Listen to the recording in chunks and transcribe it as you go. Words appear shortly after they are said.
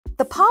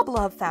The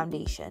Pablove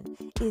Foundation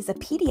is a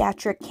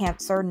pediatric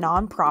cancer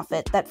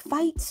nonprofit that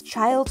fights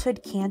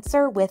childhood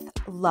cancer with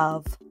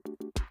love.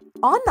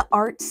 On the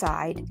art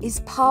side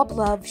is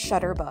Pablove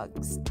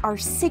Shutterbugs, our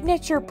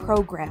signature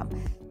program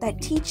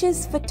that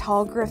teaches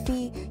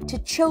photography to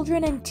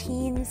children and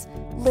teens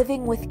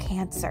living with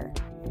cancer.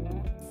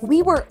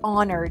 We were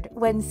honored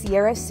when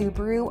Sierra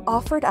Subaru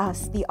offered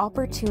us the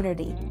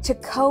opportunity to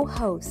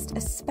co-host a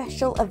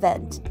special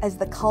event as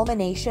the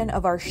culmination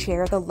of our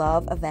Share the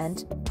Love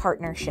event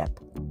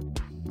partnership.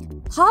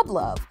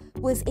 Pablove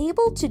was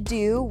able to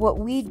do what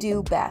we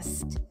do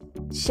best,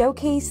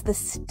 showcase the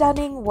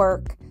stunning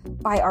work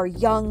by our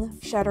young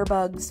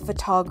Shutterbugs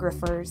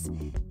photographers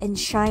and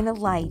shine a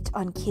light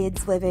on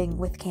kids living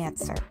with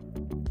cancer.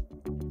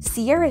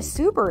 Sierra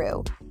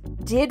Subaru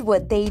did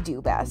what they do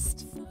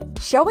best,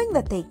 showing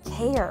that they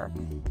care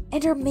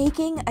and are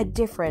making a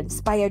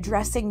difference by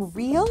addressing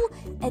real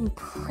and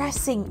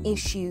pressing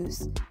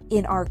issues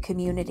in our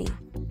community.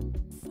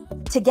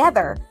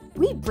 Together,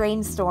 we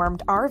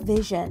brainstormed our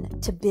vision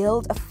to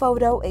build a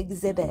photo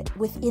exhibit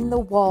within the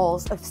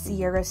walls of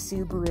Sierra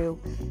Subaru,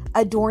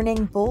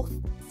 adorning both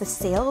the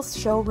sales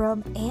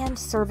showroom and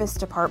service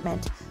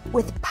department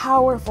with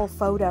powerful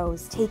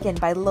photos taken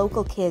by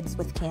local kids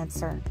with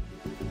cancer.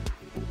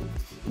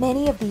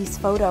 Many of these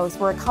photos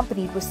were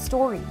accompanied with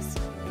stories,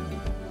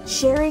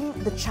 sharing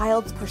the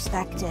child's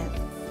perspective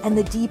and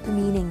the deep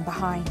meaning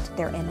behind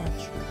their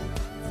image.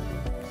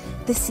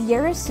 The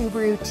Sierra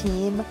Subaru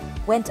team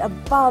went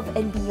above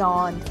and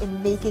beyond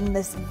in making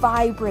this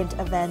vibrant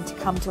event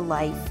come to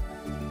life.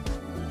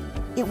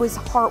 It was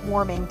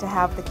heartwarming to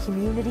have the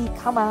community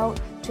come out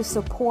to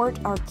support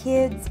our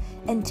kids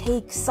and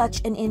take such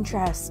an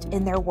interest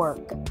in their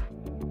work.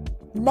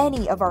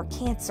 Many of our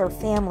cancer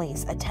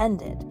families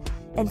attended,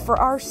 and for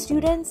our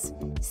students,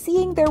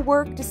 seeing their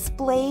work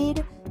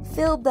displayed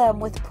filled them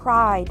with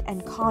pride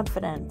and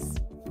confidence.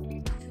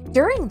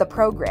 During the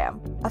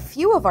program, a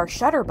few of our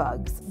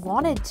Shutterbugs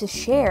wanted to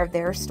share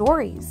their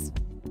stories.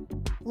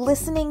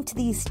 Listening to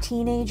these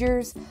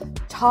teenagers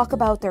talk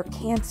about their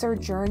cancer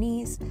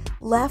journeys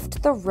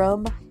left the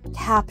room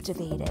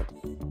captivated,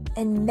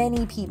 and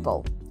many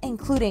people,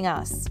 including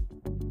us.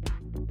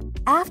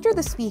 After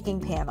the speaking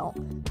panel,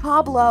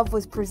 Pablove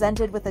was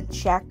presented with a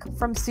check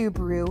from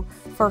Subaru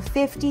for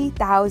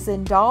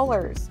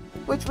 $50,000,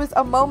 which was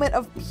a moment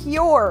of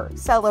pure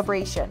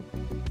celebration.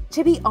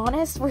 To be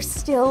honest, we're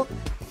still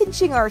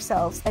pinching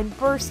ourselves and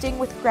bursting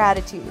with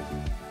gratitude.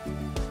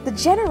 The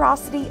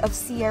generosity of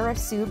Sierra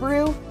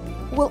Subaru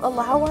will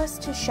allow us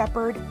to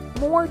shepherd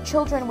more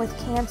children with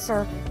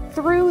cancer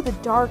through the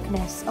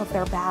darkness of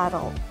their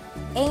battle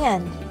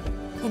and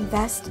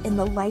invest in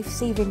the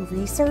life-saving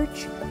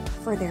research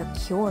for their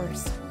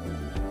cures.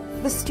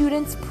 The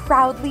students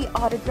proudly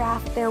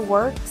autographed their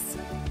works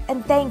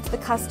and thanked the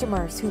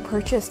customers who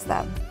purchased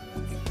them.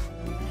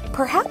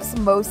 Perhaps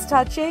most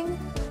touching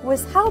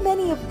was how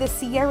many of the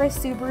Sierra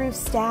Subaru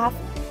staff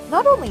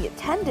not only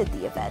attended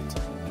the event,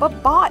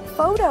 but bought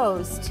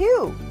photos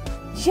too,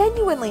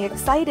 genuinely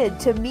excited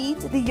to meet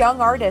the young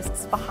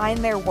artists behind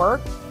their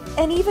work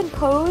and even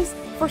pose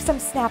for some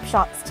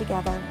snapshots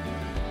together.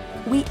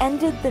 We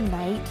ended the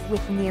night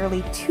with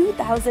nearly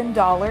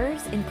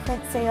 $2,000 in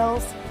print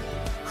sales,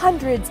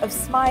 hundreds of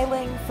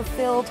smiling,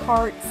 fulfilled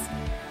hearts,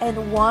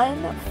 and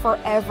one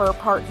forever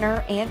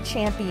partner and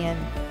champion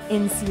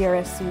in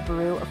Sierra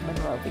Subaru of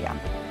Monrovia.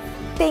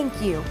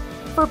 Thank you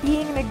for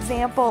being an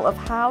example of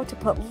how to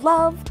put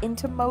love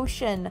into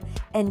motion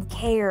and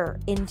care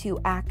into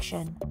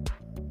action.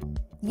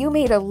 You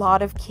made a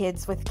lot of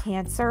kids with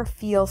cancer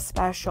feel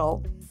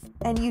special,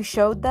 and you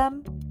showed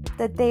them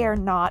that they are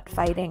not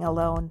fighting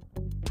alone.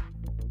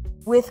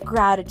 With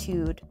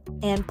gratitude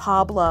and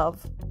Pablove,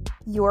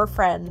 your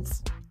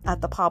friends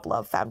at the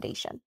Pablove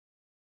Foundation.